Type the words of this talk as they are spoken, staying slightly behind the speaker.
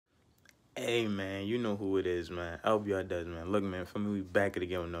Hey man, you know who it is, man. LBRDEZ, man. Look, man, for me, we back it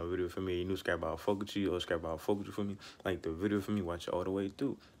again with another video for me. You new subscribe about fuck with you or subscribe about fuck with you for me. Like the video for me, watch it all the way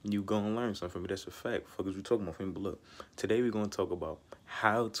through. You gonna learn something from me. That's a fact. Fuck is we talking about for me. But look, today we're gonna talk about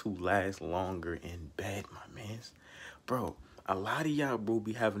how to last longer in bed, my mans. Bro, a lot of y'all, bro,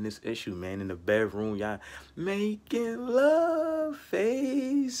 be having this issue, man. In the bedroom, y'all making love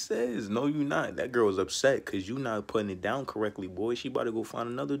faces. No, you not. That girl's upset because you not putting it down correctly, boy. She about to go find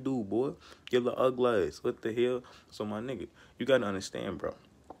another dude, boy. Your little ugly ass. What the hell? So, my nigga, you got to understand, bro.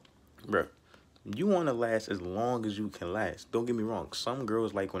 Bro, you want to last as long as you can last. Don't get me wrong. Some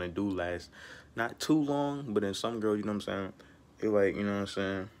girls like when a dude lasts not too long, but then some girls, you know what I'm saying? They like, you know what I'm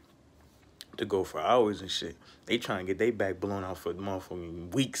saying? To go for hours and shit. They trying to get their back blown out for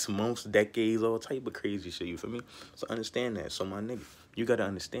motherfucking weeks, months, decades, all type of crazy shit, you feel me? So understand that. So my nigga, you gotta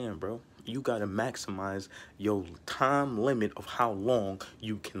understand, bro. You gotta maximize your time limit of how long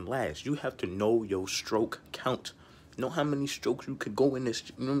you can last. You have to know your stroke count. Know how many strokes you could go in this,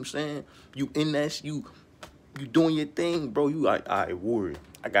 you know what I'm saying? You in that, you doing your thing, bro. You like, all right, worried.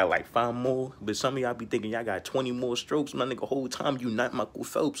 I got like 5 more, but some of y'all be thinking y'all got 20 more strokes, my nigga. Whole time you not Michael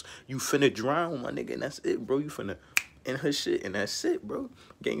Phelps. You finna drown, my nigga, and that's it, bro. You finna in her shit, and that's it, bro.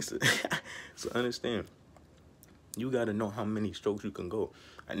 Gangster. So understand, you gotta know how many strokes you can go.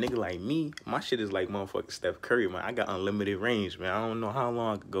 A nigga like me, my shit is like motherfucking Steph Curry, man. I got unlimited range, man. I don't know how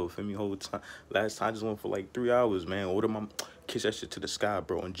long I could go, for me, whole time. Last time I just went for like 3 hours, man. Order my kiss that shit to the sky,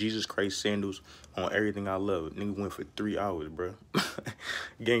 bro. On Jesus Christ sandals, on everything I love. Nigga went for 3 hours, bro.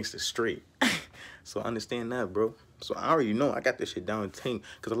 Gangster straight. So understand that, bro. So I already know I got this shit down to 10.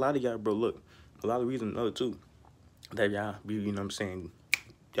 Cause a lot of y'all, bro, look, a lot of reasons another too, that y'all be, you know what I'm saying,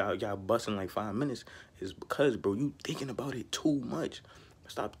 y'all busting like 5 minutes is because, bro, you thinking about it too much.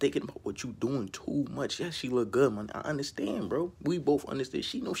 Stop thinking about what you doing too much. Yes, she look good, man. I understand, bro. We both understand.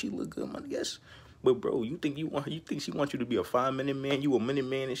 She know she look good, man. Yes. But bro, you think she wants you to be a 5-minute man, you a minute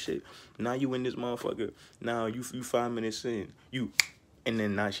man and shit. Now you in this motherfucker. Now you 5 minutes in. And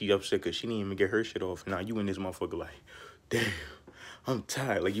then now she upset cause she didn't even get her shit off. Now you in this motherfucker like, damn. I'm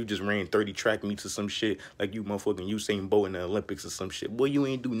tired. Like you just ran 30 track meets or some shit. Like you motherfucking Usain Bolt in the Olympics or some shit. Boy, you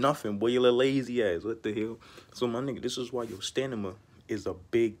ain't do nothing. Boy, you little lazy ass. What the hell? So my nigga, this is why your stamina is a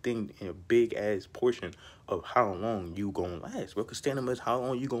big thing and a big ass portion of how long you gonna last, bro. Cause stamina is how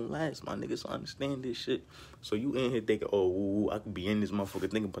long you gonna last, my nigga. So understand this shit. So you in here thinking, oh, ooh, I could be in this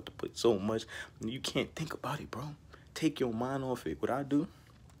motherfucker thinking about to put so much. You can't think about it, bro. Take your mind off it. What I do,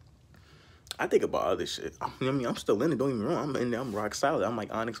 I think about other shit. I mean, I'm still in it. Don't get me wrong. I'm in there. I'm rock solid. I'm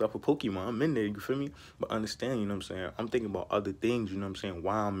like Onyx off of Pokemon. I'm in there. You feel me? But understand, you know what I'm saying? I'm thinking about other things, you know what I'm saying,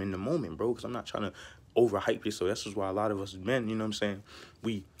 while I'm in the moment, bro. Because I'm not trying to overhype it. So that's just why a lot of us men, you know what I'm saying,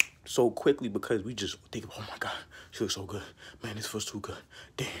 we so quickly because we just think, oh my God, she looks so good. Man, this feels too good.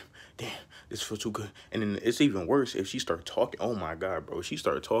 Damn, this feels too good. And then it's even worse if she start talking. Oh my God, bro. She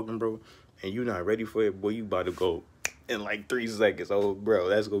start talking, bro, and you're not ready for it, boy, you about to go in like 3 seconds. Oh, bro,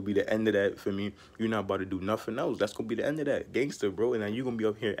 that's gonna be the end of that for me. You're not about to do nothing else. That's gonna be the end of that, gangster, bro. And then you gonna be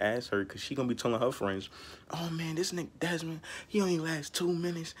up here ask her because she gonna be telling her friends, oh man, this nigga Desmond, he only lasts 2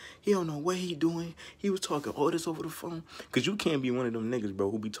 minutes. He don't know what he doing. He was talking all this over the phone. Because you can't be one of them niggas, bro,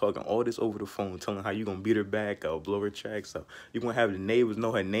 who be talking all this over the phone, telling how you gonna beat her back or blow her tracks up. You gonna have the neighbors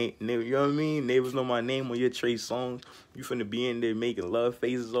know her name, you know what I mean? Neighbors know my name on your Trey songs. You finna be in there making love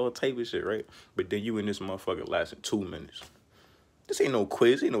faces, all type of shit, right? But then you in this motherfucker lasting 2 minutes. This ain't no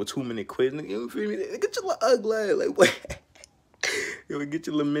quiz. Ain't no 2-minute quiz, nigga. You feel me? Get your little ugly ass. Like, what? Yo, get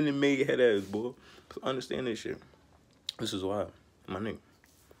your little minute maid head ass, boy. So understand this shit. This is why, my nigga,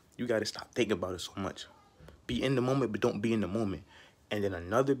 you gotta stop thinking about it so much. Be in the moment, but don't be in the moment. And then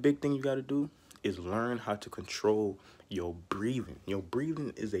another big thing you gotta do is learn how to control your breathing. Your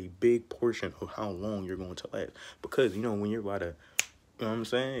breathing is a big portion of how long you're going to last. Because, you know, when you're about to, you know what I'm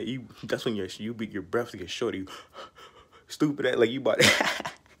saying? That's when your breath gets short. You stupid at, like you about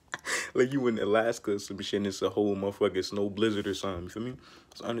to, like you in Alaska or some shit and it's a whole motherfucking snow blizzard or something, you feel me?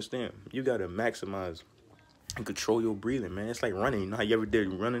 So understand, you gotta maximize and control your breathing, man. It's like running. You know how you ever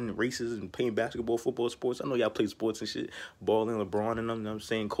did running races and playing basketball, football, sports? I know y'all play sports and shit. Balling, LeBron and them, you know what I'm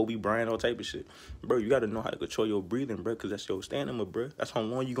saying? Kobe Bryant, all type of shit. Bro, you gotta know how to control your breathing, bro, because that's your stamina, bro. That's how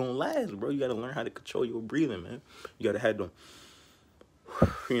long you gonna last, bro. You gotta learn how to control your breathing, man. You gotta have them,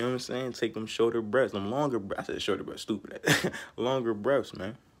 you know what I'm saying? Take them shorter breaths, them longer breaths. I said shorter breaths, stupid. Longer breaths,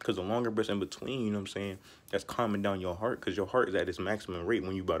 man. Because the longer breaths in between, you know what I'm saying, that's calming down your heart. Because your heart is at its maximum rate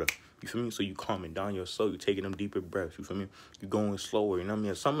when you about to, you feel me? So you calming down your soul. You taking them deeper breaths, you feel me? You going slower, you know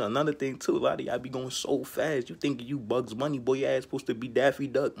what I mean? Another thing, too, a lot of y'all be going so fast. You think you Bugs Bunny, boy, your ass supposed to be Daffy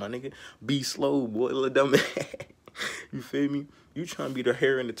Duck, my nigga. Be slow, boy, little dumb. You feel me? You trying to be the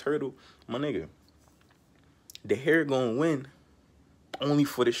hare and the turtle, my nigga. The hare gonna win only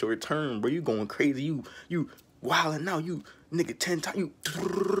for the short term, bro. You going crazy. You wilding out. You nigga 10 times. You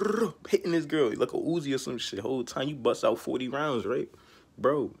hitting this girl like a Uzi or some shit. Whole time you bust out 40 rounds, right,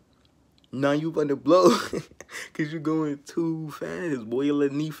 bro? Now you about to blow because you going too fast, boy. You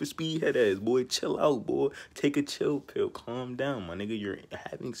let Need for Speed head ass, boy. Chill out, boy. Take a chill pill. Calm down, my nigga. You're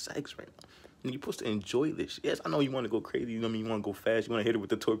having sex right now. And you're supposed to enjoy this. Yes, I know you want to go crazy. You know what I mean? You want to go fast. You want to hit it with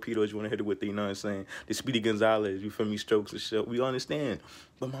the torpedoes. You want to hit it with the, you know what I'm saying, the Speedy Gonzalez. You feel me? Strokes and shit. We understand.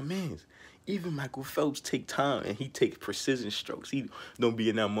 But my mans, even Michael Phelps take time and he takes precision strokes. He don't be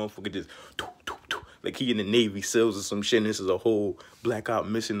in that motherfucker just like he in the Navy SEALs or some shit. And this is a whole blackout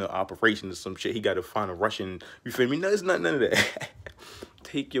mission or operation or some shit. He got to find a Russian. You feel me? No, it's not none of that.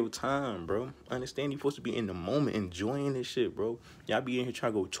 Take your time, bro. Understand you're supposed to be in the moment, enjoying this shit, bro. Y'all be in here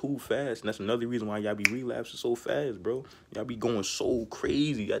trying to go too fast, and that's another reason why y'all be relapsing so fast, bro. Y'all be going so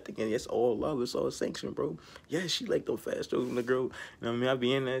crazy. I think that's all love. It's all sanction, bro. Yeah, she like them fast strokes when the girl, you know what I mean? I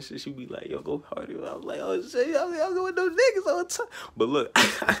be in that shit. She be like, yo, go harder. I was like, oh, shit, I'm doing those niggas all the time. But look,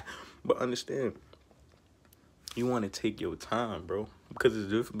 but understand, you want to take your time, bro, because there's a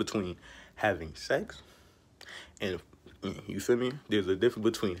difference between having sex and, you feel me? There's a difference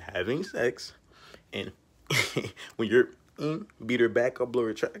between having sex and when you're beat her back up, blow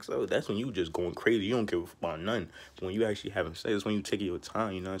her tracks out. That's when you just going crazy. You don't care about nothing. When you actually having sex, that's when you taking your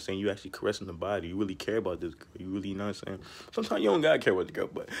time. You know what I'm saying? You actually caressing the body. You really care about this girl. You really, you know what I'm saying? Sometimes you don't gotta care about the girl,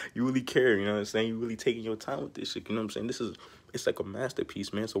 but you really care. You know what I'm saying? You really taking your time with this shit. You know what I'm saying? It's like a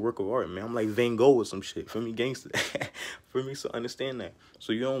masterpiece, man. It's a work of art, man. I'm like Van Gogh or some shit. For me, gangster. For me, so understand that.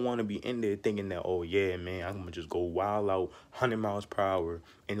 So you don't want to be in there thinking that, oh, yeah, man, I'm going to just go wild out 100 miles per hour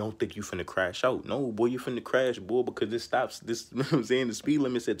and don't think you finna crash out. No, boy, you finna crash, boy, because this stops. This, you know what I'm saying? The speed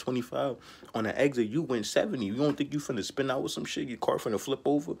limit's at 25. On the exit, you went 70. You don't think you finna spin out with some shit? Your car finna flip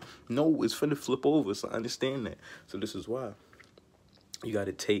over? No, it's finna flip over. So understand that. So this is why you got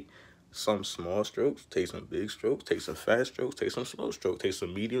to take some small strokes, take some big strokes, take some fast strokes, take some slow strokes, take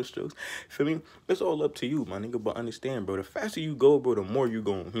some medium strokes. Feel me? It's all up to you, my nigga. But understand, bro, the faster you go, bro, the more you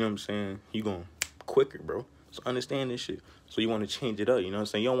going, you know what I'm saying? You going quicker, bro. So understand this shit. So you want to change it up, you know what I'm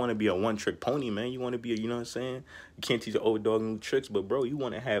saying? You don't want to be a one-trick pony, man. You want to be a, you know what I'm saying? You can't teach an old dog new tricks, but, bro, you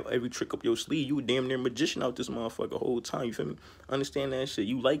want to have every trick up your sleeve. You a damn near magician out this motherfucker the whole time, you feel me? Understand that shit.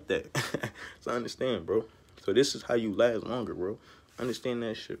 You like that. So understand, bro. So this is how you last longer, bro. Understand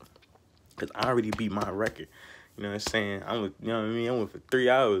that shit. Because I already beat my record. You know what I'm saying? You know what I mean? I went for 3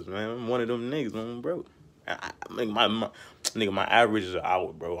 hours, man. I'm one of them niggas, man, bro. My average is an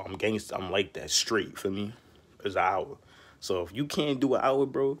hour, bro. I'm gangster. I'm like that straight, for me. It's an hour. So if you can't do an hour,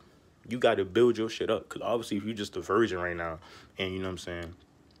 bro, you got to build your shit up. Because obviously, if you're just a virgin right now, and you know what I'm saying,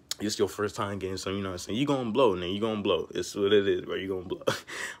 it's your first time getting some, you know what I'm saying, you going to blow, man. You going to blow. It's what it is, bro. You going to blow.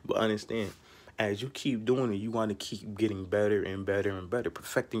 But understand, as you keep doing it, you want to keep getting better and better and better,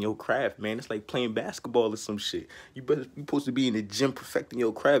 perfecting your craft, man. It's like playing basketball or some shit. You supposed to be in the gym perfecting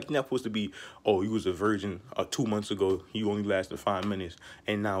your craft. You're not supposed to be, oh, you was a virgin 2 months ago, you only lasted 5 minutes,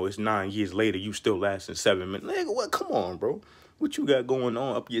 and now it's 9 years later, you still lasting 7 minutes. Nigga, what? Come on, bro. What you got going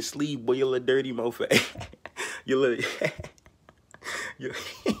on up your sleeve, boy? You little dirty motherfucker. You little...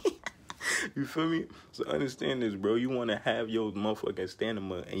 You feel me? So understand this, bro. You want to have your motherfucking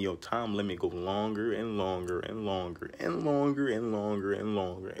stamina and your time limit go longer and longer and longer and longer and longer and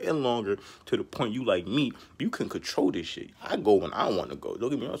longer and longer to the point you like me, you can control this shit. I go when I want to go.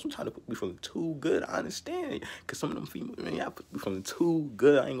 Don't get me wrong. Sometimes they put me from too good. I understand. Because some of them females, man, y'all put me from too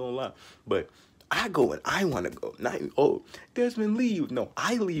good. I ain't going to lie. But I go when I want to go. Not, oh, Desmond, leave. No,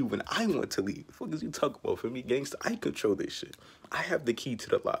 I leave when I want to leave. What the fuck is you talking about? For me, gangster, I control this shit. I have the key to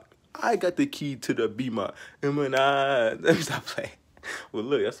the lock. I got the key to the Beamer. And when let me stop playing. Well,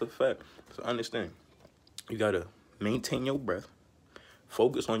 look, that's a fact. So understand, you got to maintain your breath.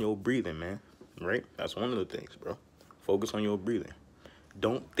 Focus on your breathing, man. Right? That's one of the things, bro. Focus on your breathing.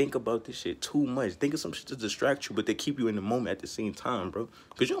 Don't think about this shit too much. Think of some shit to distract you, but they keep you in the moment at the same time, bro.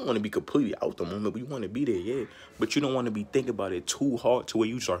 Because you don't want to be completely out the moment, but you want to be there, yeah. But you don't want to be thinking about it too hard to where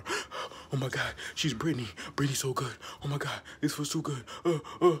you start, oh my God, she's Brittany. Brittany's so good. Oh my God, this was too good.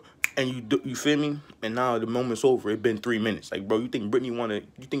 And you feel me? And now the moment's over. It's been 3 minutes. Like, bro, you think Brittany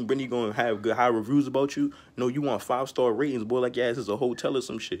gonna have good high reviews about you? No, you want 5-star ratings, boy, like your ass is a hotel or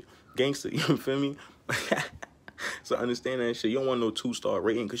some shit. Gangster, you feel me? So understand that shit. You don't want no 2-star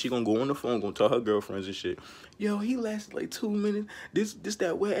rating because she gonna go on the phone, gonna tell her girlfriends and shit. Yo, he lasted like 2 minutes. This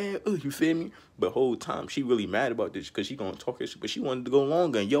that wet ass. You feel me? But whole time she really mad about this because she gonna talk her shit, but she wanted to go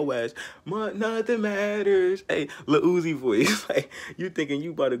longer. And yo ass, nothing matters. Hey, Lil Uzi voice. Like you thinking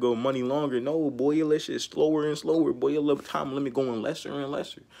you about to go money longer? No, boy, your let shit slower and slower. Boy, your little time limit going lesser and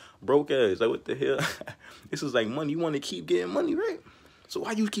lesser. Broke ass. Like what the hell? This is like money. You want to keep getting money, right? So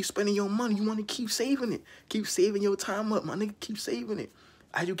why you keep spending your money? You want to keep saving it. Keep saving your time up, my nigga. Keep saving it.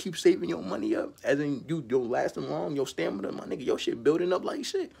 As you keep saving your money up, as in you're lasting long, your stamina, my nigga, your shit building up like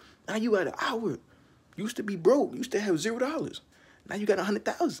shit. Now you at an hour. Used to be broke. Used to have $0. Now you got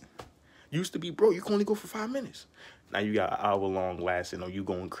 100,000. Used to be broke. You can only go for 5 minutes. Now you got an hour long lasting, or you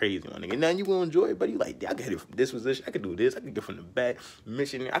going crazy, my nigga. Now you gonna enjoy it, but you like, I got it from this position. I could do this. I could get from the back,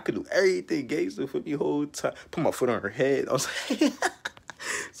 mission. I could do everything. Gangster for the whole time. Put my foot on her head. I was like,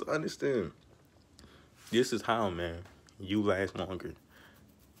 so understand. This is how, man, you last longer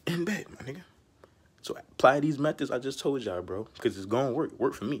in bed, my nigga. So apply these methods I just told y'all, bro, because it's gonna work.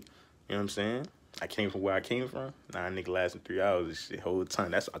 Work for me. You know what I'm saying? I came from where I came from. Nah, nigga lasting 3 hours and shit whole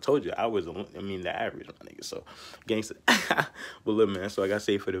time. That's I told you. I was, the average, my nigga. So, gangster. But look, man, so like I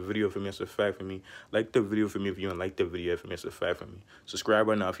say, for the video for me, it's a fact for me. Like the video for me if you don't like the video for me, it's a fact for me. Subscribe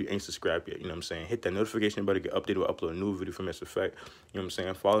right now if you ain't subscribed yet. You know what I'm saying? Hit that notification button to get updated or upload a new video for me, it's a fact. You know what I'm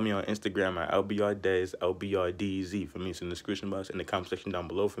saying? Follow me on Instagram at LBRDEZ, LBRDEZ for me. It's in the description box, in the comment section down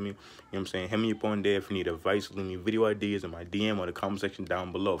below for me. You know what I'm saying? Hit me up on there if you need advice, leave me video ideas in my DM or the comment section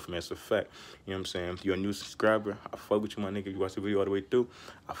down below for me, it's a fact. You know what I'm saying? If you're a new subscriber, I fuck with you, my nigga. If you watch the video all the way through,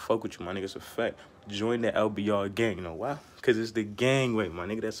 I fuck with you, my nigga. It's a fact. Join the LBR gang. You know why? Because it's the gang way, my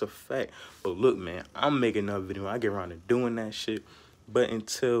nigga. That's a fact. But look, man, I'm making another video. I get around to doing that shit. But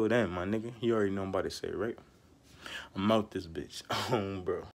until then, my nigga, you already know I'm about to say, right? I'm out this bitch. Bro.